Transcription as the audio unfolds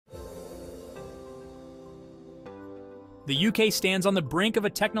The UK stands on the brink of a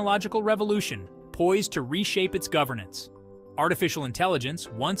technological revolution, poised to reshape its governance. Artificial intelligence,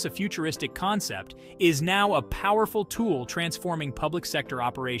 once a futuristic concept, is now a powerful tool transforming public sector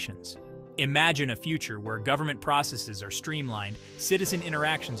operations. Imagine a future where government processes are streamlined, citizen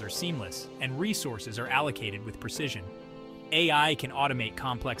interactions are seamless, and resources are allocated with precision. AI can automate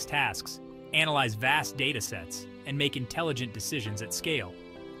complex tasks, analyze vast data sets, and make intelligent decisions at scale.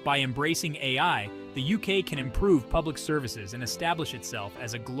 By embracing AI, the UK can improve public services and establish itself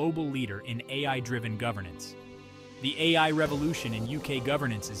as a global leader in AI-driven governance. The AI revolution in UK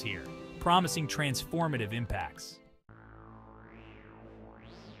governance is here, promising transformative impacts.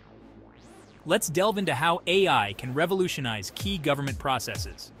 Let's delve into how AI can revolutionize key government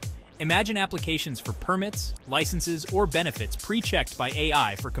processes. Imagine applications for permits, licenses, or benefits pre-checked by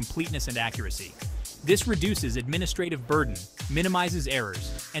AI for completeness and accuracy. This reduces administrative burden, minimizes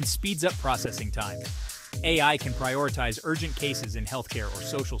errors, and speeds up processing times. AI can prioritize urgent cases in healthcare or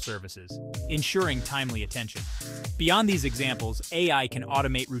social services, ensuring timely attention. Beyond these examples, AI can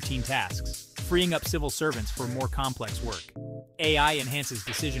automate routine tasks, freeing up civil servants for more complex work. AI enhances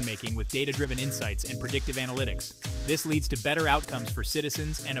decision-making with data-driven insights and predictive analytics. This leads to better outcomes for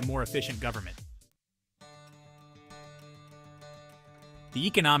citizens and a more efficient government. The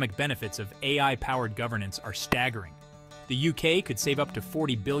economic benefits of AI-powered governance are staggering. The UK could save up to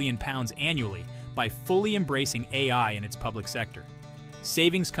 £40 billion annually by fully embracing AI in its public sector.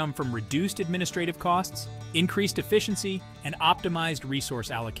 Savings come from reduced administrative costs, increased efficiency, and optimized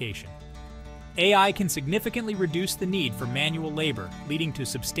resource allocation. AI can significantly reduce the need for manual labor, leading to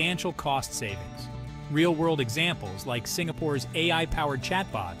substantial cost savings. Real-world examples like Singapore's AI-powered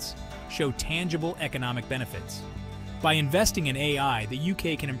chatbots show tangible economic benefits. By investing in AI, the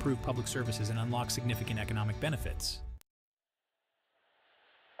UK can improve public services and unlock significant economic benefits.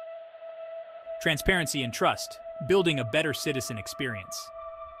 Transparency and trust, building a better citizen experience.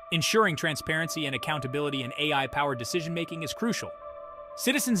 Ensuring transparency and accountability in AI-powered decision-making is crucial.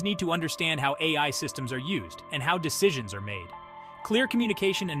 Citizens need to understand how AI systems are used and how decisions are made. Clear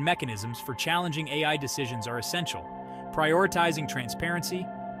communication and mechanisms for challenging AI decisions are essential. Prioritizing transparency,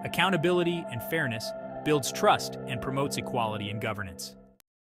 accountability, and fairness builds trust and promotes equality in governance.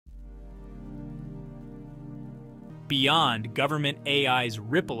 Beyond government AI's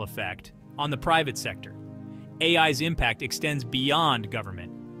ripple effect on the private sector, AI's impact extends beyond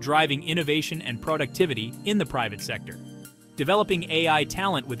government, driving innovation and productivity in the private sector. Developing AI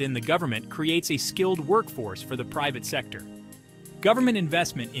talent within the government creates a skilled workforce for the private sector. Government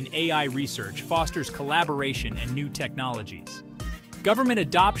investment in AI research fosters collaboration and new technologies. Government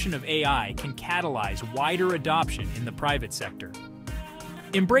adoption of AI can catalyze wider adoption in the private sector.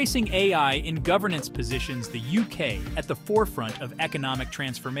 Embracing AI in governance positions the UK at the forefront of economic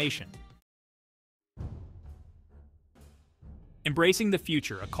transformation. Embracing the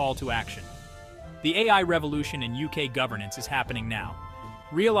future, a call to action. The AI revolution in UK governance is happening now.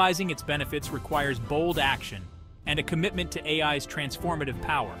 Realizing its benefits requires bold action and a commitment to AI's transformative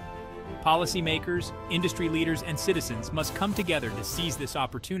power. Policymakers, industry leaders, and citizens must come together to seize this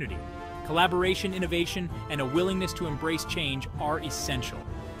opportunity. Collaboration, innovation, and a willingness to embrace change are essential.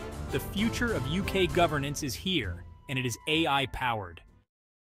 The future of UK governance is here, and it is AI-powered.